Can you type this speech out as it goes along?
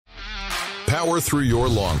Power through your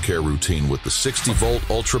lawn care routine with the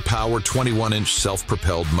 60-volt ultra-power 21-inch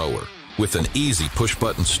self-propelled mower. With an easy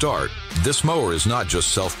push-button start, this mower is not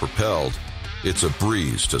just self-propelled, it's a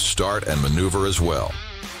breeze to start and maneuver as well.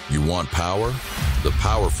 You want power? The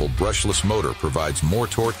powerful brushless motor provides more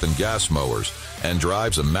torque than gas mowers and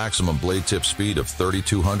drives a maximum blade tip speed of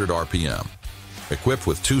 3,200 RPM. Equipped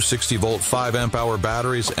with two 60-volt 5-amp-hour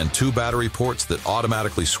batteries and two battery ports that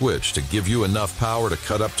automatically switch to give you enough power to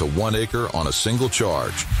cut up to 1 acre on a single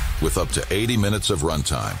charge with up to 80 minutes of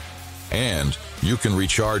runtime. And you can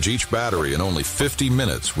recharge each battery in only 50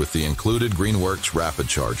 minutes with the included Greenworks Rapid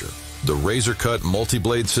Charger. The Razor Cut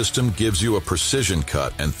multi-blade system gives you a precision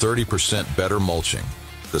cut and 30% better mulching.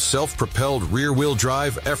 The self-propelled rear-wheel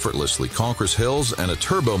drive effortlessly conquers hills, and a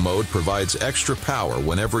turbo mode provides extra power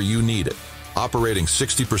whenever you need it. Operating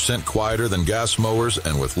 60% quieter than gas mowers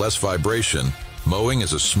and with less vibration, mowing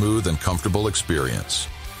is a smooth and comfortable experience.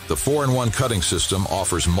 The 4-in-1 cutting system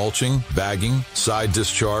offers mulching, bagging, side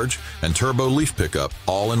discharge, and turbo leaf pickup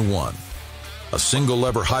all in one. A single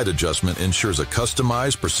lever height adjustment ensures a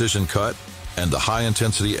customized precision cut, and the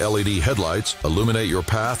high-intensity LED headlights illuminate your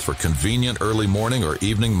path for convenient early morning or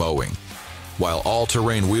evening mowing, while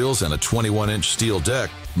all-terrain wheels and a 21-inch steel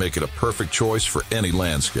deck make it a perfect choice for any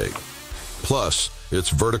landscape. Plus, its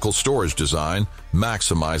vertical storage design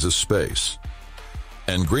maximizes space.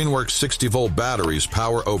 And Greenworks 60-volt batteries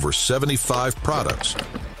power over 75 products,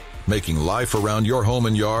 making life around your home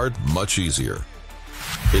and yard much easier.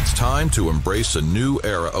 It's time to embrace a new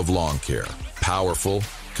era of lawn care. Powerful,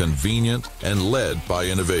 convenient, and led by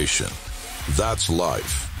innovation. That's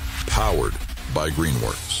life, powered by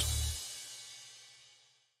Greenworks.